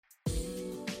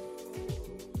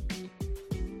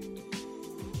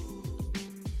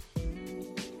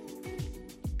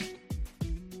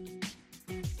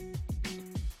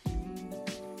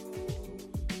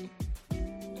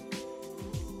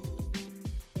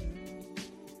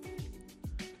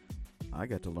I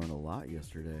got to learn a lot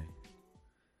yesterday.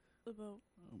 About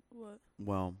what?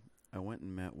 Well, I went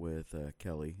and met with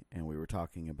Kelly, and we were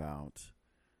talking about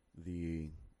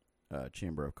the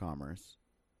Chamber of Commerce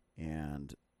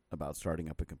and about starting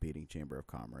up a competing Chamber of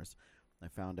Commerce. I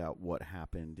found out what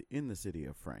happened in the city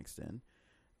of Frankston,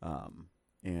 um,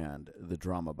 and the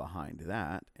drama behind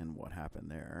that and what happened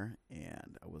there.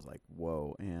 And I was like,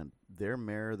 whoa. And their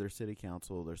mayor, their city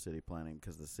council, their city planning,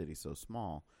 because the city's so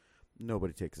small,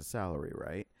 nobody takes a salary,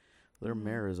 right? Their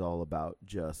mayor is all about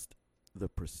just the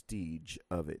prestige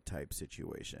of it type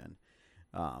situation,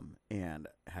 and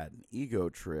had an ego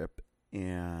trip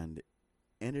and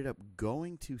ended up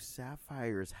going to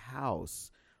Sapphire's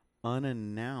house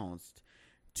unannounced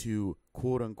to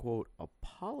quote unquote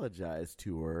apologize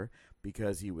to her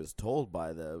because he was told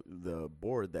by the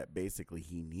board that basically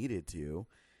he needed to,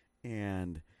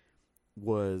 and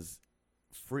was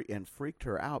freaked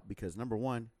her out because number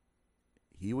one,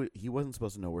 he wasn't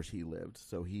supposed to know where she lived,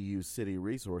 so he used city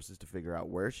resources to figure out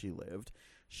where she lived.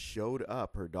 Showed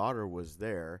up, her daughter was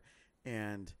there,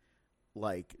 and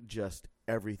like just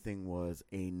everything was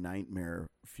a nightmare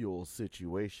fuel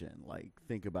situation. Like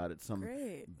think about it, some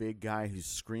Great. big guy who's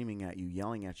screaming at you,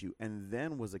 yelling at you, and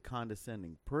then was a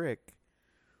condescending prick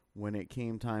when it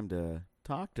came time to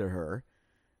talk to her,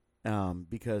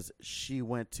 because she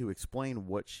went to explain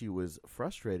what she was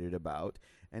frustrated about,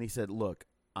 and he said, "Look,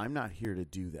 I'm not here to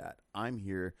do that. I'm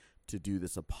here to do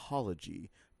this apology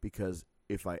because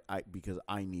if because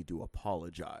I need to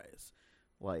apologize,"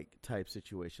 like type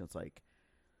situations. Like,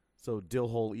 so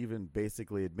Dillhole even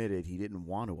basically admitted he didn't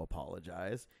want to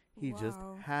apologize. He just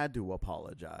Wow. had to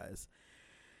apologize.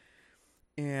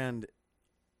 And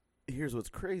here's what's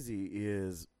crazy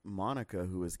is Monica,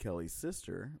 who is Kelly's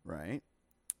sister, right?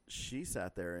 She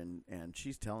sat there and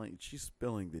she's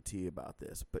spilling the tea about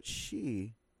this, but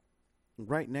she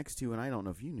right next to, and I don't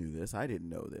know if you knew this, I didn't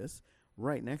know this,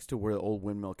 right next to where the old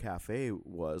Windmill Cafe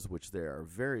was, which they are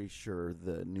very sure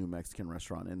the new Mexican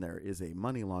restaurant in there is a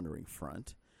money laundering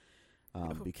front,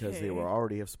 because they were Okay.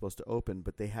 already supposed to open,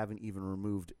 but they haven't even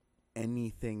removed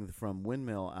anything from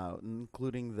Windmill out,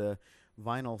 including the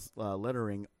vinyl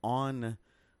lettering on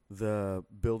the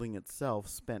building itself.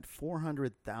 Spent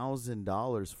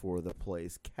 $400,000 for the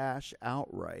place, cash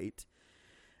outright,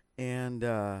 and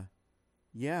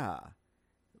yeah.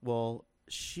 Well,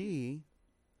 she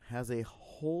has a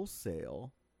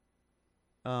wholesale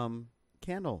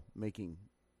candle making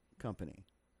company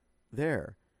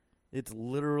there. It's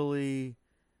literally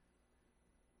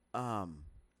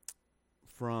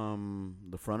from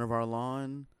the front of our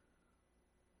lawn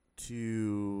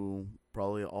to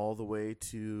probably all the way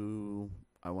to,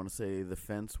 I want to say, the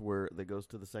fence where that goes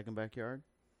to the second backyard.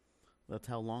 That's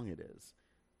how long it is.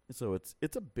 So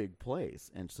it's a big place,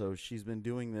 and so she's been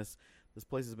doing this. This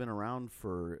place has been around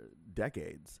for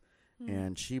decades,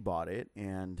 and she bought it,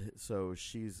 and so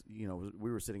she's,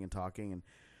 we were sitting and talking, and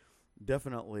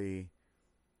definitely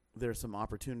there's some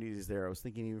opportunities there. I was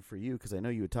thinking even for you, because I know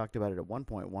you had talked about it at one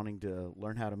point, wanting to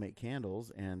learn how to make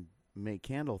candles and make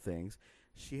candle things.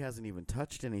 She hasn't even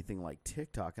touched anything like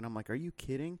TikTok, and I'm like, are you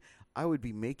kidding? I would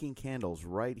be making candles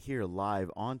right here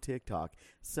live on TikTok,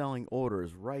 selling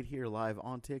orders right here live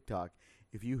on TikTok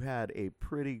if you had a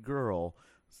pretty girl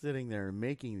sitting there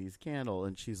making these candles.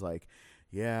 And she's like,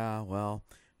 yeah, well,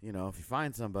 if you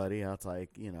find somebody, it's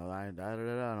like, and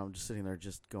I'm just sitting there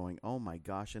just going, oh my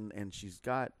gosh. And she's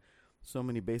got so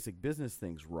many basic business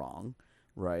things wrong,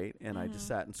 right? And I just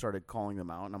sat and started calling them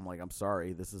out, and I'm like, I'm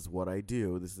sorry, this is what I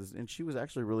do. And she was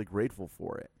actually really grateful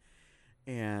for it.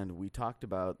 And we talked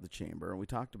about the chamber, and we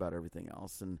talked about everything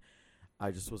else, and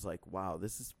I just was like, wow,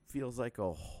 feels like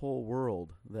a whole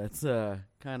world that's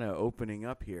kind of opening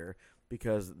up here,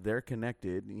 because they're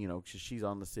connected. She's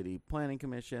on the city planning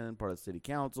commission, part of the city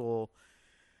council,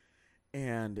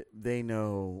 and they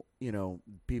know,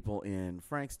 people in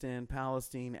Frankston,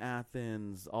 Palestine,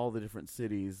 Athens, all the different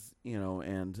cities,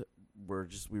 and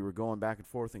we were going back and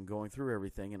forth and going through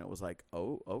everything, and it was like,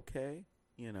 oh, okay,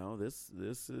 this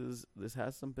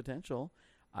has some potential.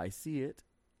 I see it.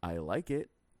 I like it.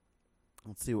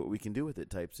 Let's see what we can do with it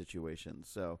type situation.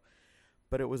 So,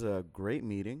 but it was a great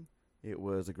meeting. It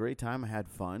was a great time. I had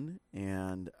fun,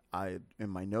 and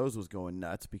my nose was going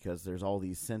nuts because there's all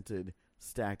these scented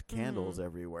stacked candles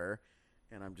everywhere,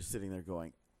 and I'm just sitting there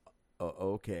going, oh,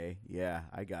 okay, yeah,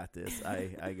 I got this.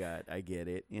 I get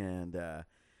it. And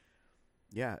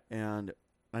yeah, and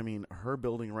I mean, her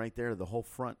building right there, the whole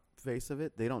front face of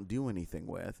it, they don't do anything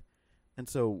with. And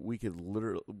so we could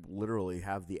literally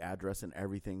have the address and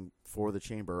everything for the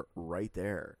chamber right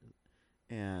there.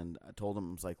 And I told him,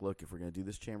 I was like, look, if we're going to do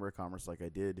this Chamber of Commerce like I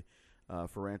did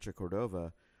for Rancho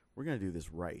Cordova, we're going to do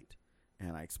this right.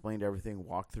 And I explained everything,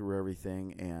 walked through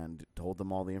everything, and told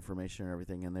them all the information and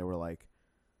everything. And they were like,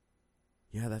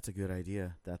 yeah, that's a good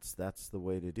idea. That's the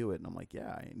way to do it. And I'm like,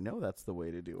 yeah, I know that's the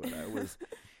way to do it. I was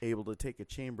able to take a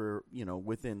chamber,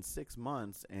 within 6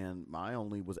 months, and I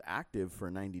only was active for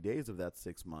 90 days of that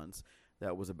 6 months,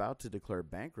 that was about to declare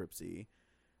bankruptcy,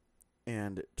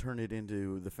 and turn it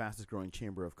into the fastest growing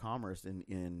chamber of commerce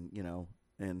in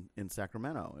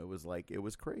Sacramento. It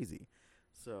was crazy.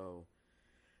 So,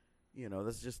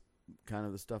 that's just kind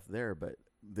of the stuff there, but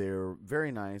they're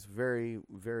very nice, very,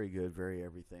 very good, very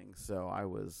everything. So I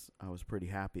was pretty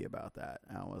happy about that.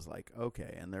 I was like,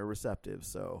 okay, and they're receptive.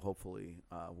 So hopefully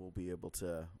we'll be able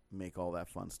to make all that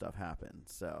fun stuff happen.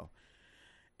 So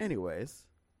anyways,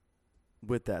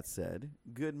 with that said,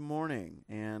 good morning,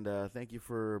 and thank you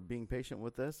for being patient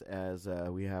with us as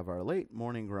we have our late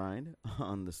morning grind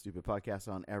on the Stupid Podcast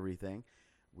on everything.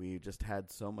 We just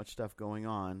had so much stuff going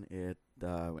on,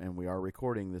 and we are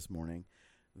recording this morning,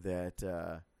 that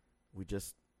it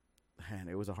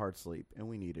was a hard sleep, and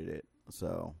we needed it.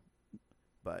 So,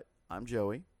 but I'm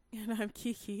Joey. And I'm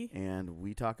Kiki. And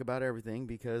we talk about everything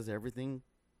because everything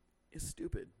is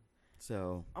stupid.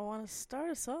 So I want to start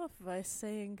us off by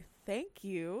saying thank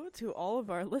you to all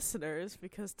of our listeners,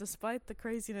 because despite the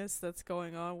craziness that's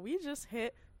going on, we just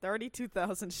hit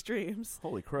 32,000 streams.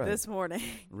 Holy crap. This morning.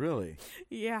 Really?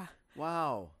 Yeah.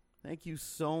 Wow. Thank you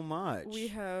so much. We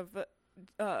have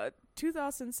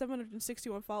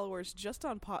 2,761 followers just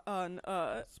on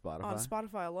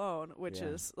Spotify alone, which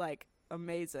is like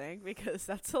amazing, because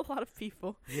that's a lot of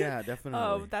people. Yeah,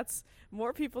 definitely. That's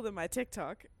more people than my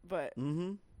TikTok, but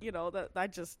that I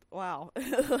just wow.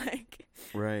 Like,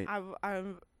 right.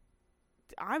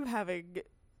 I'm having,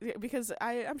 because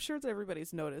I'm sure that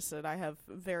everybody's noticed that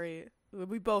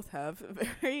we both have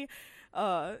very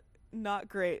not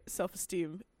great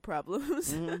self-esteem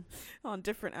problems on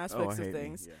different aspects of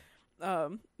things. Yeah.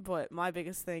 But my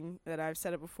biggest thing, that I've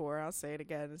said it before, I'll say it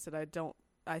again, is that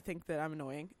I think that I'm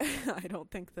annoying. I don't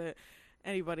think that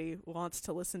anybody wants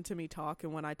to listen to me talk,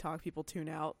 and when I talk, people tune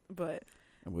out. But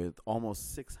with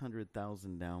almost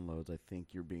 600,000 downloads, I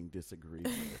think you're being disagreed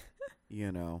with,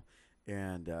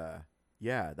 and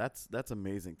yeah, that's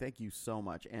amazing. Thank you so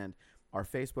much. And our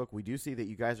Facebook, we do see that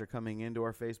you guys are coming into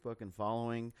our Facebook and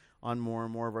following on more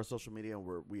and more of our social media.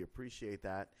 We appreciate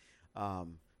that.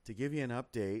 To give you an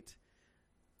update,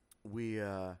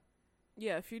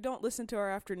 if you don't listen to our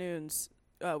afternoons,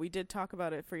 we did talk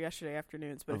about it for yesterday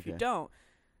afternoons, but if you don't,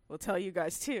 we'll tell you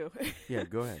guys too. Yeah,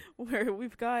 go ahead. Where we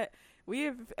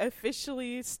have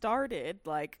officially started,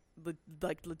 like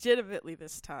legitimately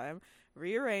this time,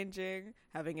 rearranging,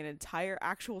 having an entire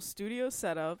actual studio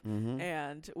setup,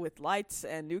 and with lights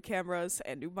and new cameras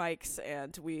and new mics,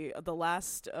 and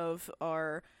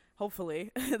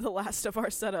hopefully the last of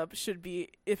our setup should be,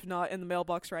 if not in the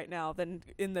mailbox right now, then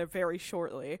in there very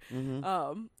shortly,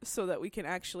 so that we can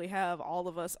actually have all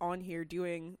of us on here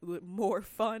doing more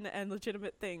fun and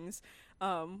legitimate things.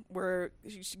 We're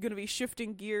going to be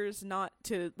shifting gears, not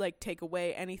to take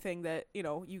away anything that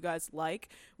you guys like.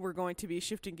 We're going to be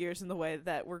shifting gears in the way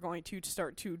that we're going to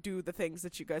start to do the things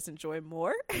that you guys enjoy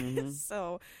more.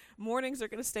 So mornings are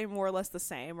going to stay more or less the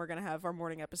same. We're going to have our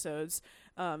morning episodes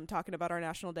talking about our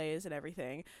national days and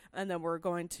everything, and then we're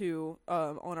going to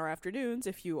on our afternoons,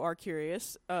 if you are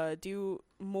curious, do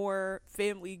more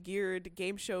family geared,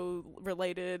 game show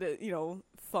related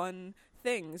fun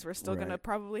things. We're still going to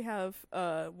probably have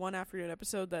one afternoon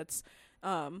episode that's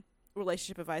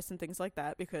relationship advice and things like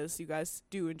that, because you guys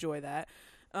do enjoy that.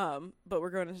 But we're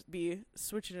going to be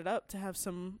switching it up to have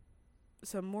some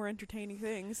more entertaining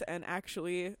things and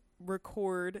actually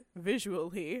record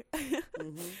visually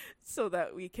so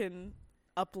that we can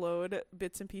upload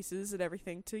bits and pieces and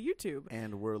everything to YouTube.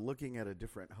 And we're looking at a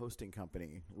different hosting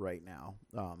company right now.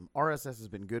 RSS has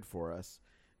been good for us,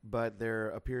 but there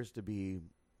appears to be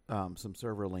some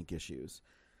server link issues.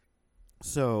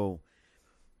 So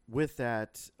with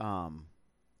that,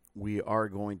 we are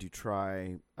going to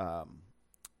try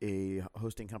a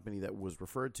hosting company that was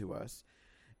referred to us,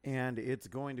 and it's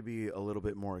going to be a little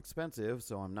bit more expensive,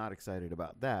 so I'm not excited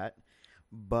about that.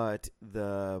 But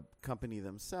the company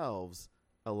themselves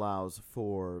allows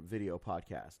for video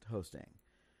podcast hosting.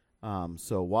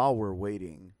 So while we're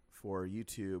waiting for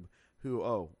YouTube,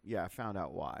 I found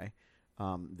out why.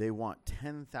 They want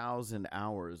 10,000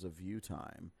 hours of view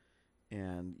time,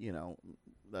 and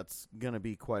that's going to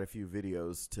be quite a few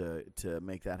videos to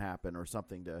make that happen, or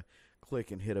something to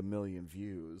click and hit 1 million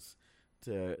views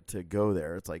to go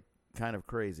there. It's like kind of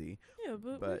crazy. Yeah,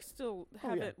 but we still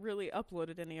haven't really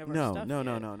uploaded any of our stuff No.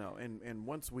 yet. And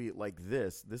once we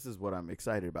this is what I'm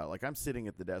excited about. Like, I'm sitting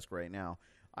at the desk right now.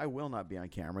 I will not be on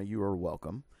camera. You are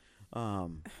welcome.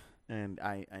 And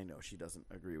I know she doesn't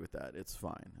agree with that. It's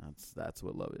fine. That's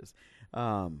what love is.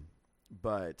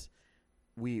 But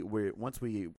we once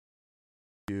we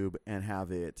YouTube and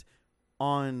have it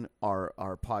on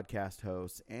our podcast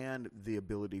hosts and the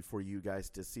ability for you guys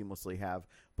to seamlessly have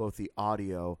both the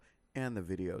audio and the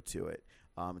video to it.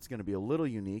 It's going to be a little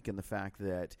unique in the fact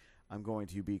that I'm going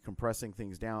to be compressing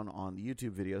things down on the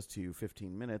YouTube videos to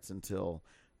 15 minutes until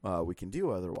we can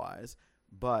do otherwise.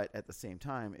 But at the same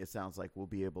time, it sounds like we'll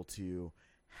be able to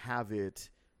have it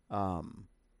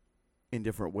in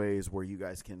different ways where you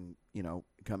guys can,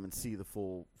 come and see the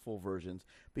full versions.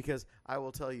 Because I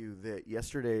will tell you that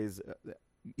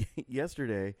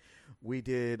yesterday we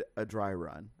did a dry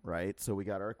run, right? So we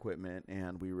got our equipment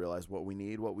and we realized what we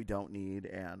need, what we don't need,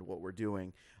 and what we're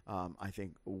doing. I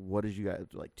think, what did you guys,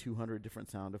 like 200 different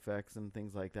sound effects and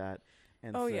things like that?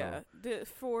 And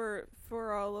for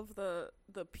all of the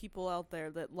people out there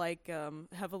that like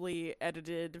heavily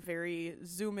edited, very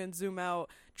zoom in, zoom out,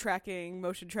 tracking,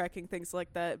 motion tracking, things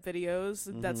like that videos,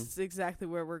 that's exactly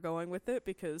where we're going with it,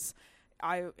 because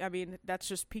I mean, that's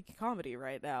just peak comedy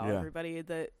right now. Yeah. Everybody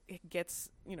that gets,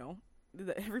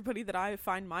 everybody that I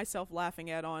find myself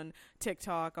laughing at on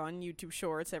TikTok, on YouTube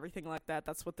Shorts, everything like that,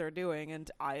 that's what they're doing.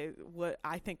 And I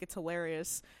think it's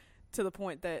hilarious, to the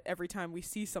point that every time we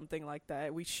see something like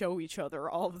that, we show each other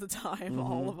all of the time,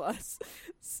 all of us.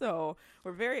 So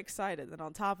we're very excited. And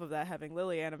on top of that, having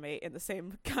Lily animate in the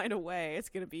same kind of way, it's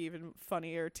going to be even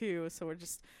funnier too. So we're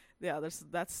just,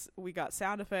 we got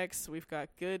sound effects. We've got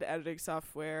good editing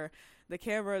software. The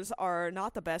cameras are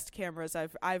not the best cameras.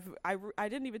 I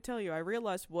didn't even tell you. I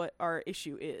realized what our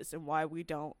issue is and why we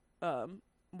don't,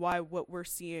 why what we're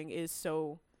seeing is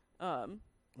so,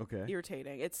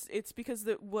 irritating. It's because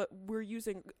what we're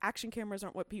using, action cameras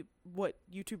aren't what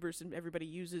YouTubers and everybody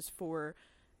uses for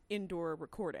indoor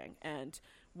recording, and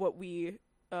what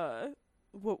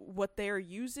they're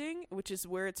using, which is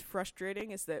where it's frustrating,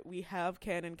 is that we have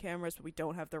Canon cameras, but we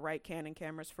don't have the right Canon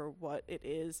cameras for what it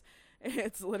is.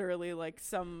 It's literally like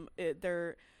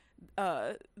there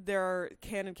are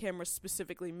Canon cameras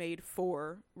specifically made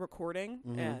for recording,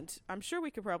 and I'm sure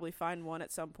we could probably find one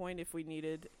at some point if we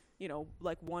needed,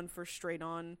 like one for straight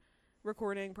on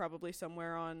recording, probably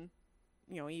somewhere on,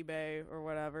 eBay or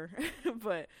whatever.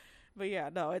 but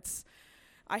yeah, no,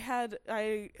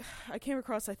 I came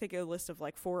across, I think, a list of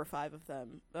like 4 or 5 of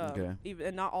them.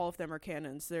 And not all of them are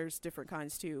Canons. There's different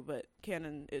kinds too, but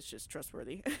Canon is just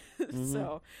trustworthy.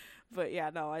 So, but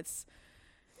yeah, no, it's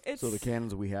so the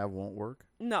Canons we have won't work?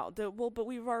 No, but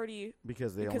we've already,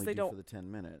 because they only do for the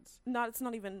 10 minutes. It's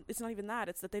not even that.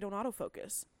 It's that they don't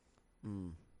autofocus.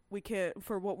 We can't,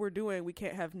 for what we're doing, we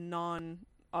can't have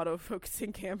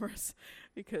non-autofocusing cameras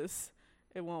because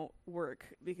it won't work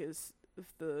because of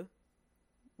the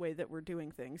way that we're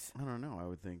doing things. I don't know. I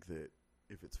would think that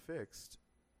if it's fixed,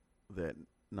 that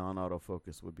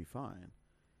non-autofocus would be fine.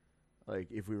 Like,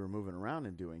 if we were moving around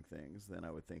and doing things, then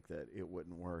I would think that it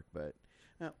wouldn't work. But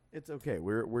it's okay.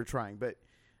 We're trying. But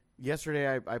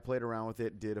yesterday I played around with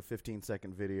it, did a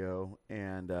 15-second video,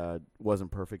 and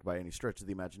wasn't perfect by any stretch of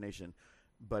the imagination.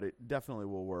 But it definitely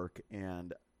will work.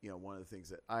 And, one of the things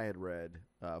that I had read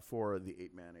for the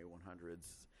 8-man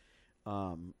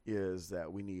A100s is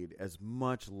that we need as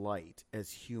much light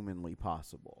as humanly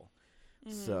possible.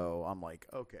 So I'm like,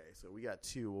 okay, so we got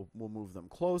 2. We'll move them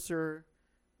closer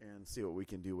and see what we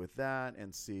can do with that,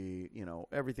 and see,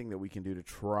 everything that we can do to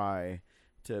try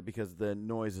to, because the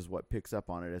noise is what picks up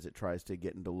on it as it tries to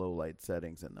get into low light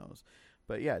settings in those.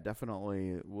 But yeah,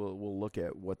 definitely we'll look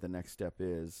at what the next step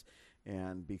is.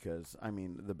 And because,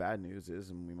 the bad news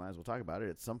is, and we might as well talk about it,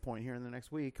 at some point here in the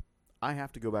next week, I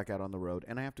have to go back out on the road,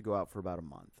 and I have to go out for about a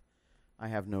month. I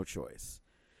have no choice.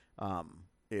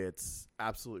 It's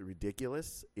absolutely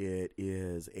ridiculous. It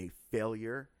is a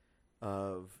failure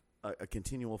of a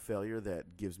continual failure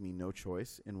that gives me no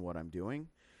choice in what I'm doing.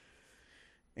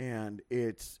 And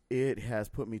it has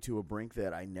put me to a brink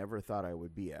that I never thought I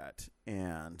would be at.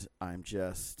 And I'm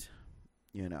just,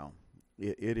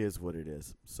 it is what it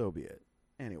is. So be it.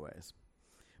 Anyways.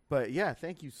 But yeah,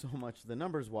 thank you so much. The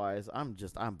numbers wise, I'm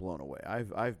blown away.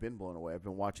 I've been blown away. I've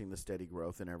been watching the steady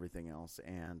growth and everything else,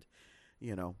 and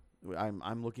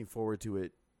I'm looking forward to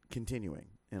it continuing,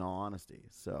 in all honesty.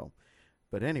 So,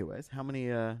 but anyways, how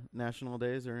many national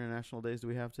days or international days do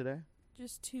we have today?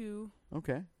 Just 2.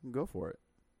 Okay, go for it.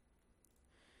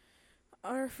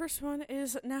 Our first one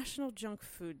is National Junk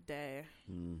Food Day.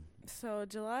 So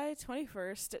July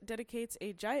 21st dedicates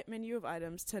a giant menu of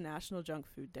items to National Junk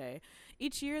Food Day.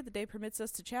 Each year, the day permits us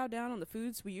to chow down on the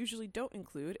foods we usually don't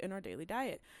include in our daily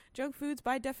diet. Junk foods,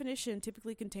 by definition,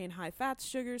 typically contain high fats,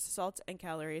 sugars, salts, and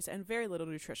calories, and very little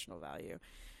nutritional value.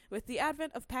 With the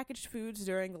advent of packaged foods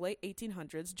during the late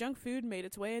 1800s, junk food made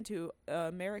its way into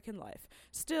American life.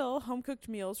 Still, home-cooked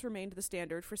meals remained the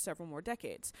standard for several more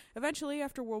decades. Eventually,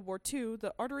 after World War II,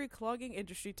 the artery clogging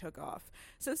industry took off.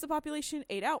 Since the population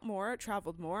ate out more,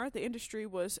 traveled more, the industry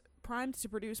was primed to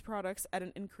produce products at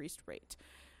an increased rate.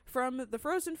 From the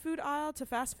frozen food aisle to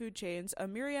fast food chains, a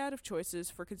myriad of choices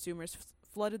for consumers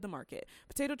flooded the market.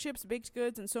 Potato chips, baked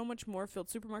goods, and so much more filled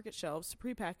supermarket shelves,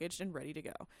 prepackaged and ready to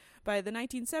go. By the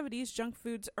 1970s, junk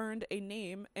foods earned a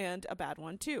name, and a bad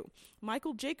one too.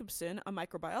 Michael Jacobson, a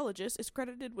microbiologist, is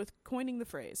credited with coining the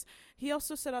phrase. He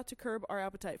also set out to curb our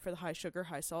appetite for the high sugar,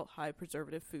 high salt, high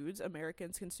preservative foods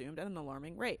Americans consumed at an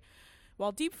alarming rate.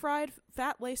 While deep-fried,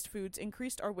 fat-laced foods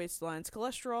increased our waistlines,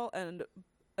 cholesterol and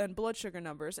blood sugar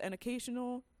numbers, and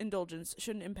occasional indulgence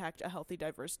shouldn't impact a healthy,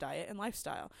 diverse diet and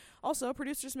lifestyle. Also,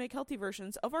 producers make healthy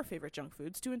versions of our favorite junk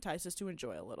foods to entice us to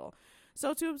enjoy a little.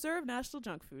 So to observe National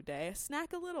Junk Food Day,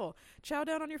 snack a little. Chow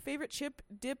down on your favorite chip,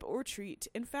 dip, or treat.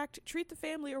 In fact, treat the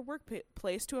family or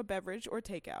workplace to a beverage or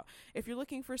takeout. If you're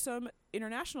looking for some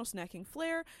international snacking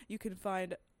flair, you can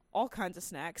find all kinds of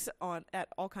snacks at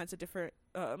all kinds of different,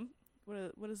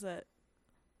 what is that?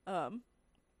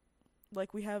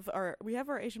 Like we have our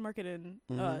Asian market in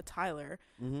Tyler.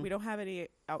 We don't have any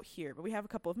out here, but we have a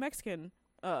couple of Mexican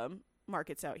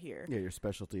markets out here. Yeah, your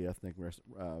specialty ethnic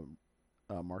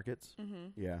markets.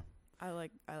 Yeah, I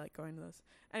like going to those.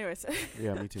 Anyways.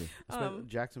 Yeah, me too.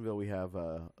 Jacksonville, we have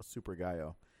a Super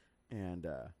Gallo, and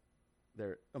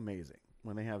they're amazing.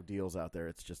 When they have deals out there,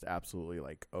 it's just absolutely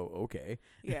like, oh, okay.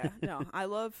 Yeah, no, I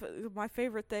love. My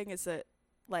favorite thing is that,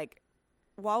 like,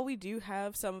 while we do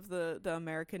have some of the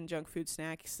American junk food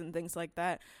snacks and things like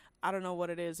that, I don't know what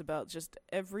it is about just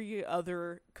every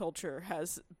other culture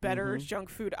has better junk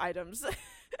food items.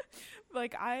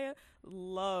 Like, I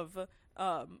love,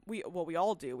 we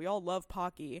all do. We all love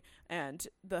Pocky and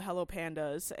the Hello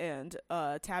Pandas, and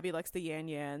Tabby likes the Yan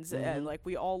Yans, and like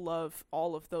we all love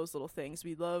all of those little things.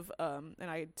 We love, and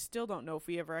I still don't know if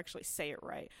we ever actually say it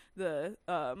right,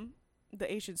 the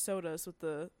Asian sodas with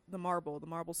the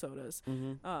marble sodas.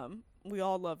 We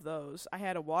all love those. I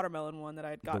had a watermelon one that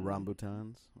I'd gotten. The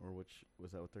rambutans, or which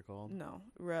was that what they're called? No,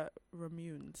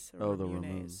 Ramunes. Oh, the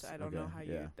Ramunes. I don't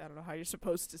know how you're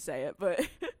supposed to say it, but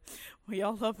we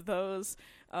all love those.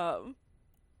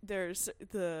 There's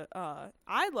the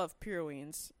I love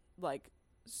Pureweens like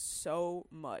so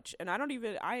much, and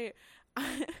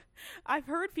I've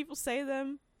heard people say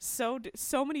them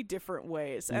so many different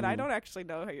ways, and I don't actually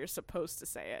know how you're supposed to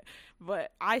say it,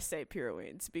 but I say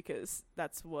Pureweens because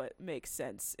that's what makes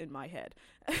sense in my head.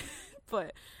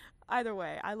 But either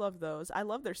way, I love those. I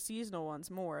love their seasonal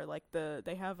ones more. Like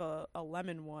they have a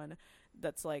lemon one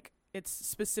that's like, it's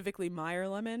specifically Meyer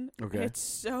lemon. Okay. It's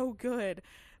so good,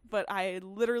 but I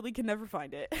literally can never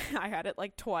find it. I had it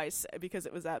like twice because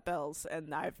it was at Bell's,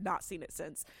 and I've not seen it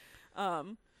since.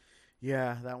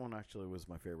 Yeah, that one actually was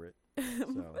my favorite.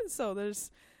 So there's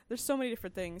so many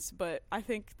different things, but I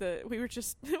think that we were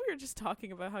just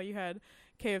talking about how you had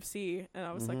KFC, and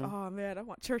I was like, oh man, I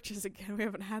want Church's again. We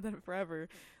haven't had that in forever.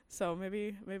 So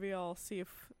maybe I'll see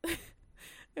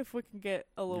if we can get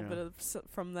a little bit of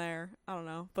from there. I don't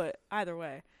know, but either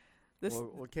way,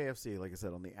 well, KFC, like I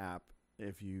said, on the app,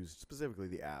 if you use specifically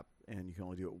the app, and you can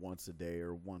only do it once a day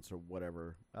or once or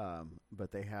whatever,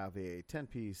 but they have a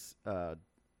 10-piece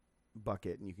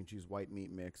bucket, and you can choose white meat,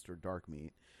 mixed, or dark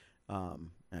meat. And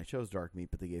I chose dark meat,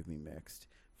 but they gave me mixed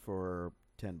for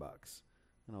 $10,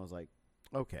 and I was like,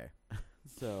 okay.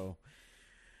 So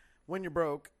when you're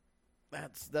broke,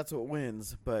 that's what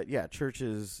wins. But yeah,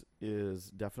 Church's is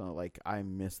definitely, like, I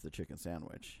miss the chicken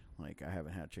sandwich. Like, I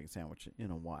haven't had a chicken sandwich in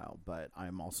a while, but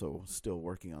I'm also still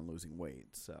working on losing weight.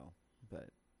 So, but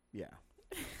yeah.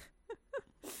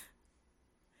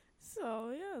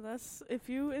 So yeah, that's if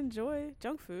you enjoy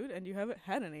junk food and you haven't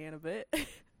had any in a bit.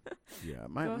 Yeah,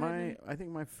 I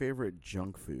think my favorite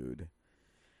junk food,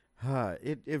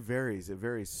 it varies. It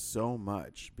varies so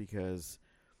much because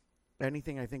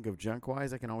anything I think of junk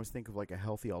wise, I can always think of like a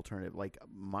healthy alternative. Like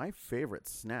my favorite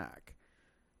snack,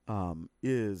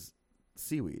 is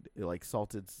seaweed, like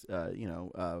salted,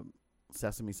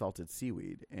 sesame salted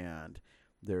seaweed. And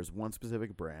there's one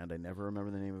specific brand. I never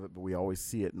remember the name of it, but we always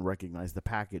see it and recognize the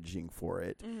packaging for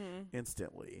it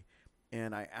instantly.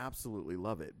 And I absolutely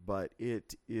love it. But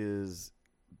it is,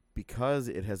 because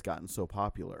it has gotten so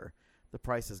popular, the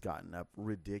price has gotten up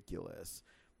ridiculous,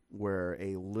 where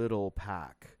a little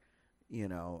pack,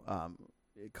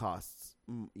 it costs,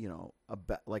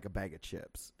 like a bag of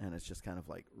chips. And it's just kind of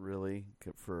like, really,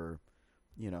 for,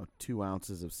 2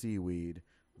 ounces of seaweed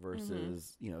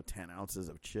versus, 10 ounces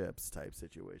of chips type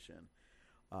situation.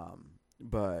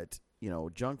 But,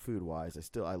 junk food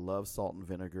wise, I love salt and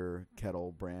vinegar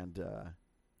Kettle brand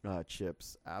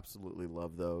chips. Absolutely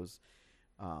love those.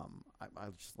 I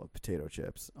just love potato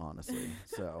chips, honestly.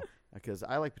 So, because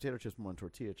I like potato chips more than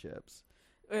tortilla chips.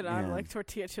 And I like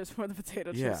tortilla chips more than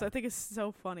potato chips. I think it's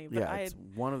so funny. But it's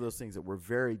one of those things that we're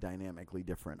very dynamically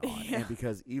different on. And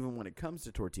because even when it comes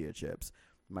to tortilla chips,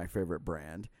 my favorite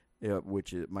brand,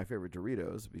 which is my favorite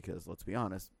Doritos, because let's be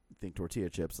honest, think tortilla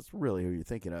chips, that's really who you're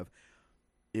thinking of,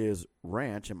 is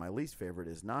ranch, and my least favorite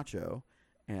is nacho.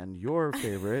 And your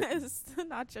favorite is the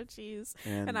nacho cheese.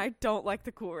 And I don't like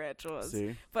the Cool Ranch ones.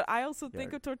 See? But I also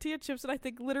think of tortilla chips, and I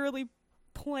think literally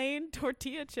plain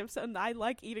tortilla chips, and I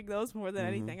like eating those more than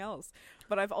anything else.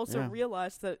 But I've also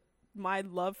realized that my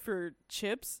love for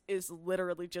chips is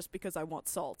literally just because I want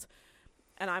salt.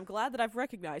 And I'm glad that I've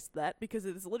recognized that, because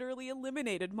it has literally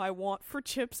eliminated my want for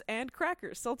chips and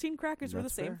crackers. Saltine crackers were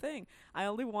the same thing. I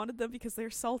only wanted them because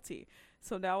they're salty.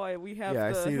 So now we have the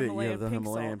I see Himalayan that you have the pink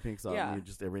Himalayan salt. pink salt. And you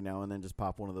just every now and then just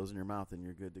pop one of those in your mouth and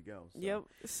you're good to go. So. Yep.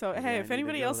 So hey, if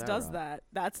anybody else does that,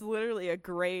 that's literally a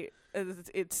great.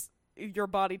 It's your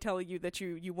body telling you that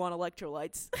you want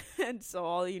electrolytes, and so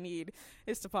all you need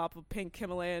is to pop a pink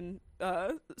Himalayan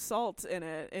salt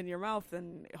in your mouth,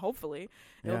 and hopefully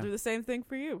it'll do the same thing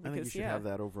for you. Because I think you should have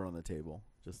that over on the table,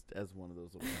 just as one of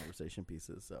those little conversation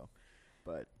pieces. So,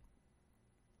 but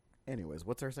anyways,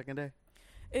 what's our second day?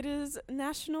 It is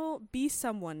National Be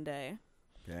Someone Day.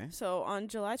 Okay. So on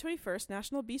July 21st,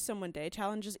 National Be Someone Day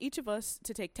challenges each of us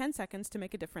to take 10 seconds to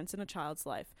make a difference in a child's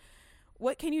life.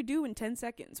 What can you do in 10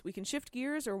 seconds? We can shift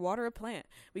gears or water a plant.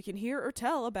 We can hear or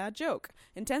tell a bad joke.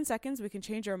 In 10 seconds, we can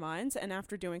change our minds, and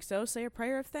after doing so, say a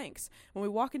prayer of thanks. When we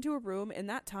walk into a room, in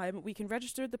that time, we can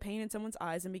register the pain in someone's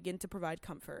eyes and begin to provide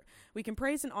comfort. We can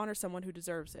praise and honor someone who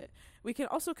deserves it. We can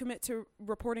also commit to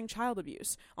reporting child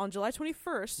abuse. On July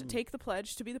 21st, take the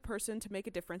pledge to be the person to make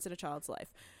a difference in a child's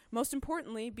life. Most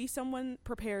importantly, be someone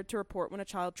prepared to report when a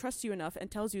child trusts you enough and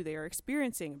tells you they are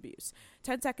experiencing abuse.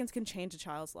 10 seconds can change a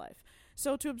child's life.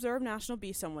 So to observe National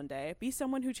Be Someone Day, be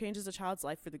someone who changes a child's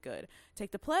life for the good.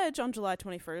 Take the pledge on July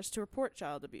 21st to report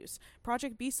child abuse.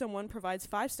 Project Be Someone provides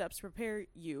 5 steps to prepare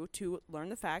you to learn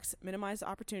the facts, minimize the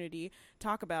opportunity,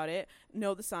 talk about it,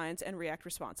 know the signs, and react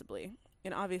responsibly.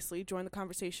 And obviously, join the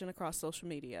conversation across social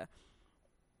media.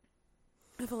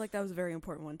 I feel like that was a very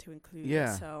important one to include.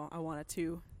 Yeah. So I wanted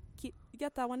to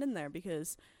get that one in there,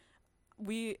 because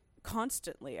we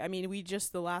constantly, we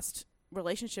just, the last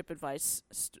relationship advice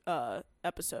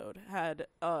episode had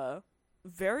a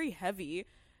very heavy,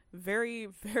 very,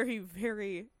 very,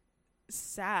 very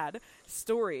sad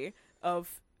story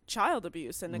of child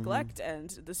abuse and neglect,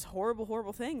 and this horrible,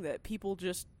 horrible thing that people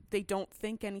just, they don't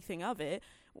think anything of it.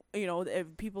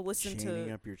 If people listen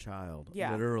chaining up your child.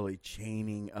 Literally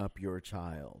chaining up your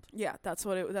child. Yeah, that's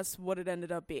what it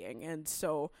ended up being. And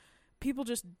so people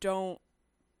just don't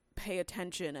pay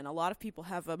attention, and a lot of people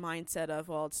have a mindset of,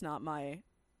 well, it's not my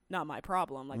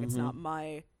problem, like it's not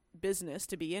my business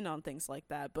to be in on things like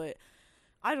that. But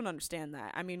I don't understand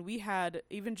that. We had,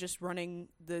 even just running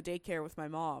the daycare with my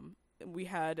mom, we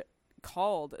had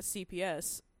called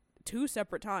CPS 2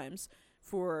 separate times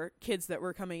for kids that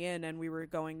were coming in, and we were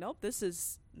going, nope,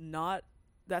 that's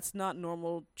not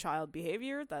normal child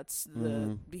behavior. That's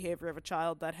the behavior of a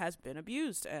child that has been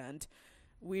abused, and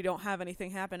we don't have anything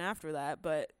happen after that.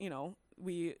 But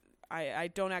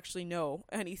I don't actually know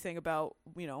anything about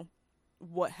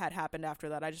what had happened after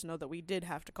that. I just know that we did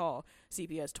have to call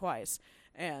CPS twice,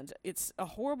 and it's a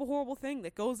horrible, horrible thing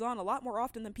that goes on a lot more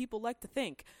often than people like to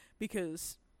think,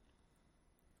 because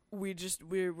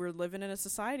we're living in a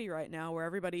society right now where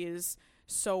everybody is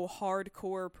so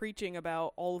hardcore preaching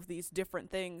about all of these different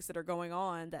things that are going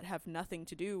on that have nothing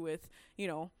to do with,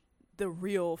 the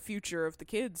real future of the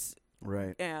kids.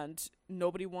 Right. And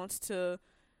nobody wants to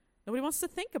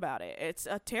think about it. It's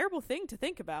a terrible thing to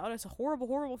think about. It's a horrible,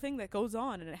 horrible thing that goes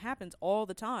on, and it happens all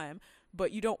the time,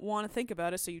 but you don't want to think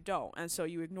about it, so you don't. And so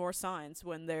you ignore signs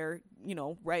when they're,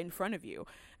 right in front of you.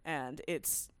 And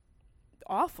it's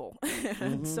awful.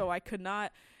 And so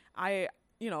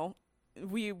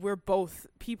we're both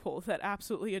people that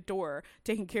absolutely adore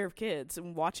taking care of kids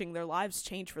and watching their lives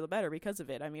change for the better because of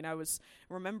it. I was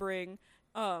remembering,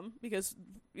 because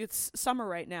it's summer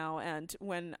right now, and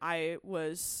when I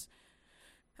was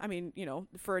I mean, you know,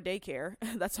 for a daycare,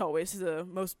 that's always the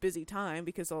most busy time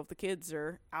because all of the kids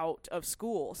are out of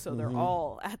school. So they're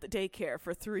all at the daycare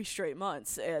for 3 straight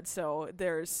months. And so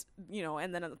there's, you know,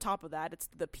 and then on the top of that, it's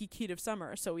the peak heat of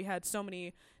summer. So we had so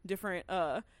many different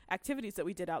activities that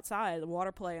we did outside, the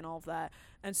water play and all of that.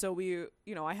 And so we,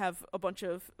 you know, I have a bunch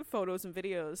of photos and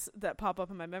videos that pop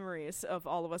up in my memories of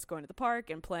all of us going to the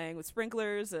park and playing with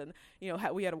sprinklers. And, you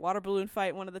know, we had a water balloon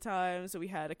fight one of the times. We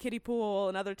had a kiddie pool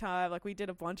another time. Like, we did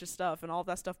a bunch of stuff, and all of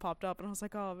that stuff popped up. And I was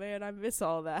like, oh, man, I miss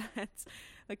all that.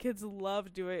 The kids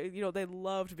loved doing, you know, they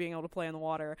loved being able to play in the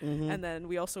water. And then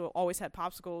we also always had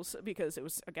popsicles because it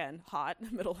was, again, hot in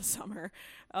the middle of summer.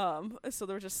 So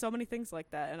there were just so many things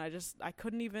like that. And I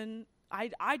couldn't even,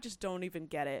 I just don't even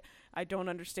get it. I don't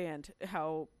understand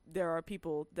how there are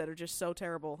people that are just so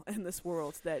terrible in this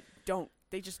world that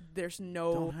there's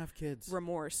no don't have kids.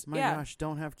 Remorse. My gosh,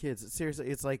 don't have kids. Seriously,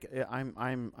 it's like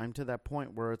I'm to that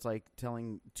point where it's like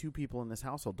telling 2 people in this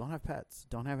household, don't have pets,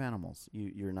 don't have animals.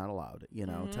 You're not allowed, you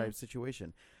know, type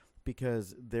situation.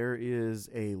 Because there is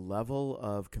a level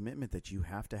of commitment that you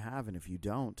have to have, and if you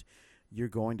don't, you're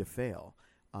going to fail.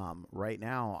 Right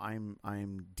now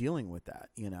I'm dealing with that,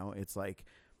 you know. It's like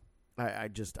I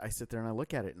sit there and I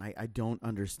look at it and I don't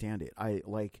understand it. I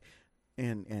like,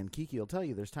 and Kiki will tell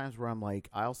you there's times where I'm like,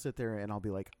 I'll sit there and I'll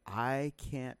be like, I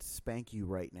can't spank you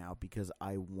right now because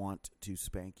I want to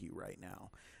spank you right now.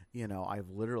 You know, I've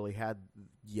literally had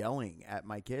yelling at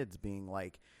my kids being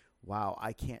like, wow,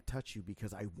 I can't touch you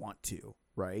because I want to,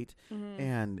 right?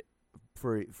 And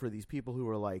for these people who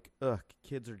are like, ugh,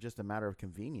 kids are just a matter of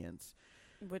convenience.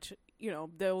 Which, you know,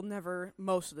 they'll never,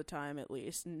 most of the time at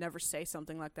least, never say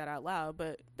something like that out loud,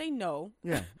 but they know.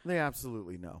 Yeah, they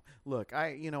absolutely know. Look,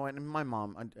 and my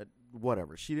mom,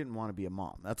 whatever, she didn't want to be a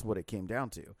mom. That's what it came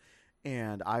down to.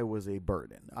 And I was a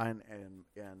burden. And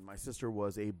my sister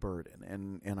was a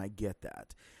burden, and I get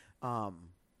that.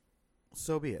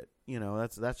 So be it. You know,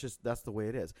 that's the way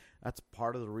it is. That's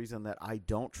part of the reason that I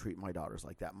don't treat my daughters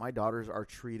like that. My daughters are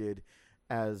treated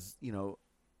as, you know,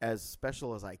 as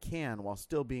special as I can while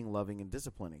still being loving and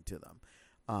disciplining to them.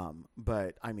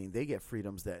 But I mean, they get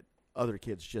freedoms that other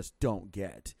kids just don't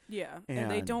get. Yeah.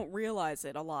 And they don't realize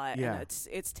it a lot. Yeah.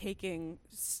 And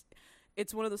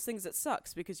it's one of those things that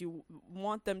sucks because you don't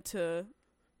want them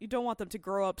to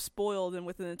grow up spoiled and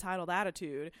with an entitled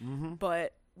attitude,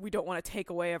 but we don't want to take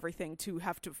away everything to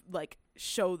have to like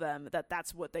show them that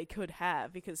that's what they could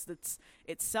have, because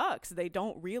it sucks. They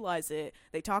don't realize it.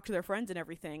 They talk to their friends and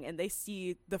everything, and they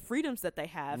see the freedoms that they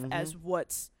have as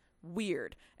what's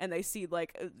weird. And they see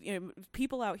like, you know,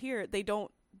 people out here, they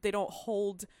don't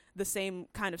hold the same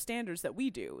kind of standards that we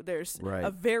do. There's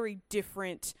a very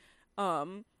different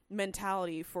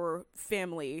mentality for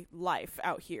family life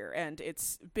out here, and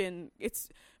it's been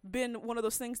one of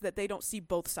those things that they don't see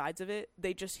both sides of it.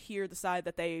 They just hear the side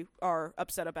that they are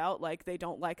upset about, like they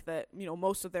don't like that, you know,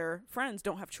 most of their friends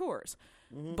don't have chores,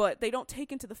 but they don't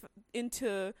take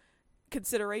into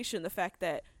consideration the fact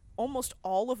that almost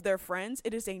all of their friends,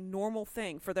 it is a normal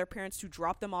thing for their parents to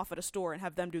drop them off at a store and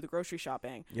have them do the grocery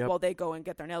shopping while they go and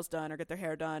get their nails done or get their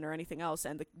hair done or anything else.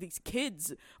 And these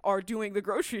kids are doing the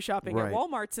grocery shopping at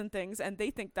Walmarts and things, and they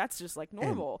think that's just like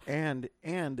normal. And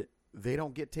they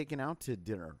don't get taken out to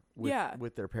dinner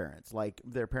with their parents. Like,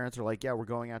 their parents are like, yeah, we're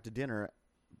going out to dinner,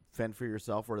 fend for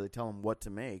yourself, or they tell them what to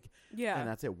make. Yeah. And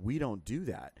that's it. We don't do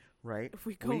that. Right. If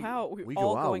we go out, we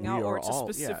all going out, or it's a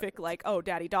specific like, oh,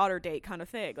 daddy-daughter date kind of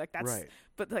thing. Like that's,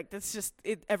 but like that's just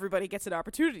it. Everybody gets an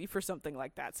opportunity for something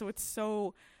like that. So it's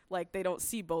so like they don't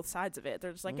see both sides of it.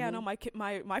 They're just like, yeah, no, my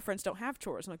friends don't have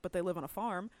chores. I'm like, but they live on a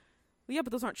farm. Well, yeah,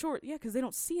 but those aren't chores. Yeah, because they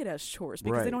don't see it as chores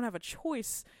because they don't have a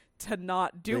choice to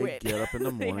not do it. They get up in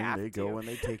the morning, they go and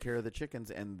they take care of the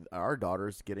chickens. And our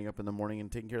daughters getting up in the morning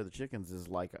and taking care of the chickens is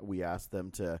like we ask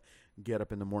them to get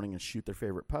up in the morning and shoot their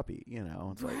favorite puppy. You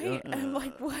know, it's like, I'm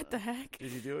like, what the heck?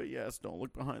 Did you do it? Yes. Don't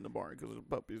look behind the barn because there's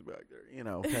puppies back there. You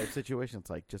know, type situation. It's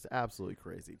like just absolutely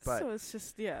crazy. But so it's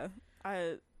just the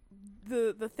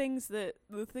things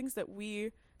that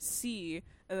we see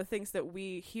and the things that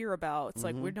we hear about, it's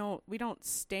like we don't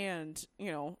stand,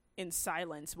 you know, in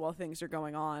silence while things are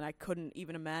going on. I couldn't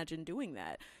even imagine doing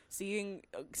that. Seeing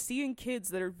kids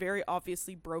that are very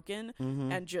obviously broken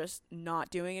and just not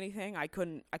doing anything, I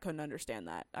couldn't understand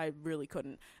that. I really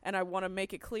couldn't. And I want to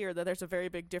make it clear that there's a very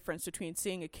big difference between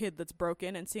seeing a kid that's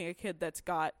broken and seeing a kid that's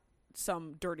got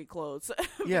some dirty clothes.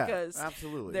 Because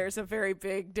absolutely, there's a very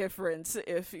big difference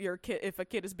if a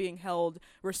kid is being held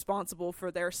responsible for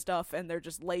their stuff and they're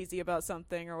just lazy about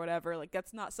something or whatever. Like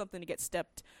that's not something to get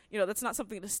that's not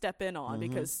something to step in on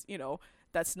because, you know,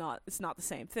 it's not the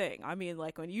same thing. I mean,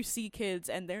 like, when you see kids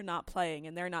and they're not playing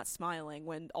and they're not smiling,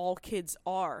 when all kids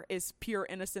are is pure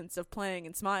innocence of playing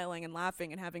and smiling and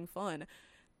laughing and having fun,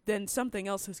 then something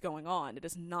else is going on. It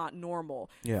is not normal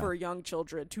for young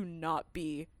children to not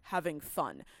be having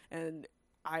fun. And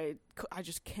I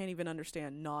just can't even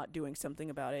understand not doing something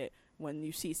about it when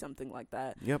you see something like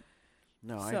that. Yep.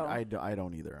 No, So- I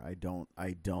don't either.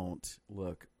 I don't.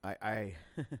 Look, I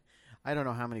I don't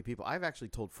know how many people. I've actually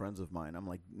told friends of mine, I'm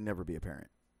like, never be a parent,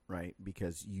 right?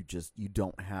 Because you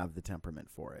don't have the temperament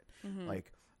for it. Mm-hmm.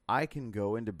 Like, I can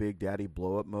go into Big Daddy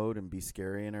blow up mode and be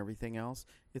scary and everything else.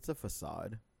 It's a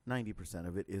facade. 90%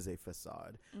 of it is a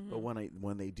facade. Mm-hmm. But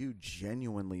when they do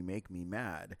genuinely make me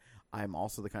mad, I'm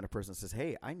also the kind of person that says,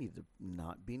 hey, I need to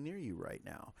not be near you right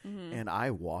now. Mm-hmm. And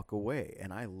I walk away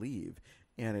and I leave.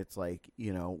 And it's like,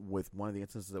 with one of the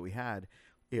instances that we had,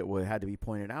 it had to be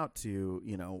pointed out to,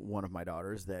 one of my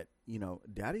daughters that,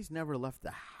 Daddy's never left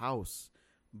the house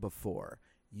before.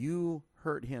 You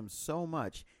hurt him so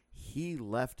much, he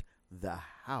left the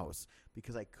house,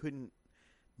 because I couldn't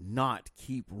not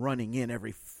keep running in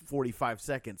every 45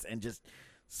 seconds and just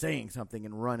saying something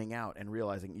and running out and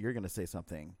realizing you're going to say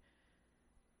something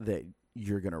that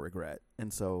you're going to regret.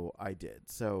 And so I did.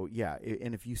 So yeah.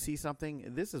 And if you see something,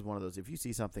 this is one of those, if you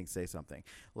see something, say something.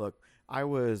 Look, I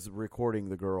was recording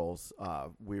the girls.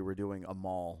 We were doing a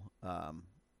mall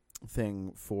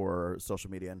thing for social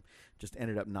media and just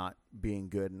ended up not being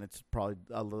good. And it's probably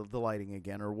the lighting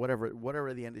again, or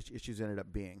whatever the issues ended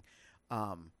up being.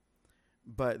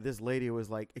 But this lady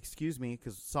was like, excuse me,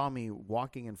 because saw me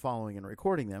walking and following and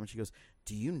recording them. And she goes,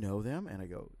 do you know them? And I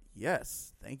go,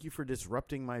 yes, thank you for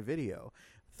disrupting my video.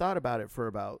 Thought about it for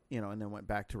about, and then went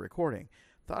back to recording.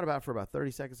 Thought about it for about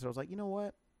 30 seconds. And I was like, you know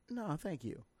what? No, thank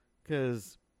you.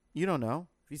 Because you don't know.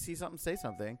 If you see something, say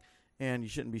something. And you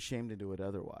shouldn't be shamed into it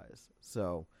otherwise.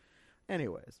 So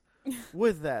anyways,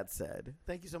 with that said,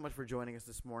 thank you so much for joining us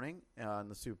this morning on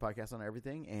the Super Podcast on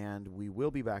Everything. And we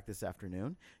will be back this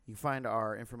afternoon. You can find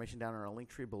our information down in our link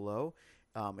tree below.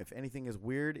 If anything is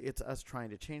weird, it's us trying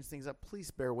to change things up.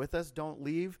 Please bear with us. Don't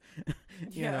leave.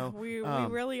 We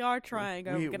really are trying.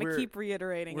 I'm going to keep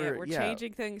reiterating it. We're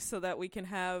changing things so that we can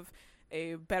have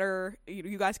a better,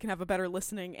 you guys can have a better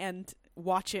listening and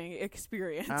watching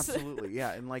experience. Absolutely,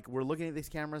 yeah. And like, we're looking at these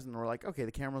cameras and we're like, okay,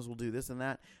 the cameras will do this and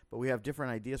that, but we have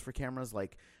different ideas for cameras.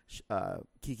 Like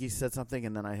Kiki said something,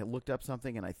 and then I looked up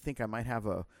something, and I think I might have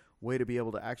a way to be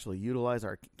able to actually utilize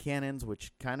our Canons,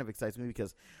 which kind of excites me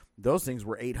because those things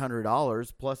were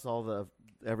 $800 plus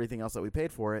everything else that we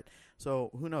paid for it.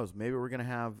 So who knows? Maybe we're going to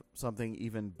have something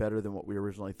even better than what we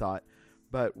originally thought.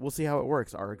 But we'll see how it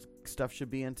works. Our stuff should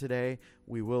be in today.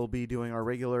 We will be doing our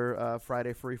regular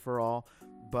Friday free-for-all,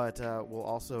 but we'll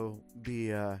also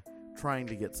be trying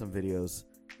to get some videos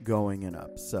going and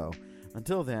up. So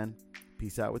until then,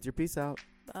 peace out with your peace out.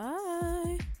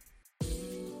 Bye.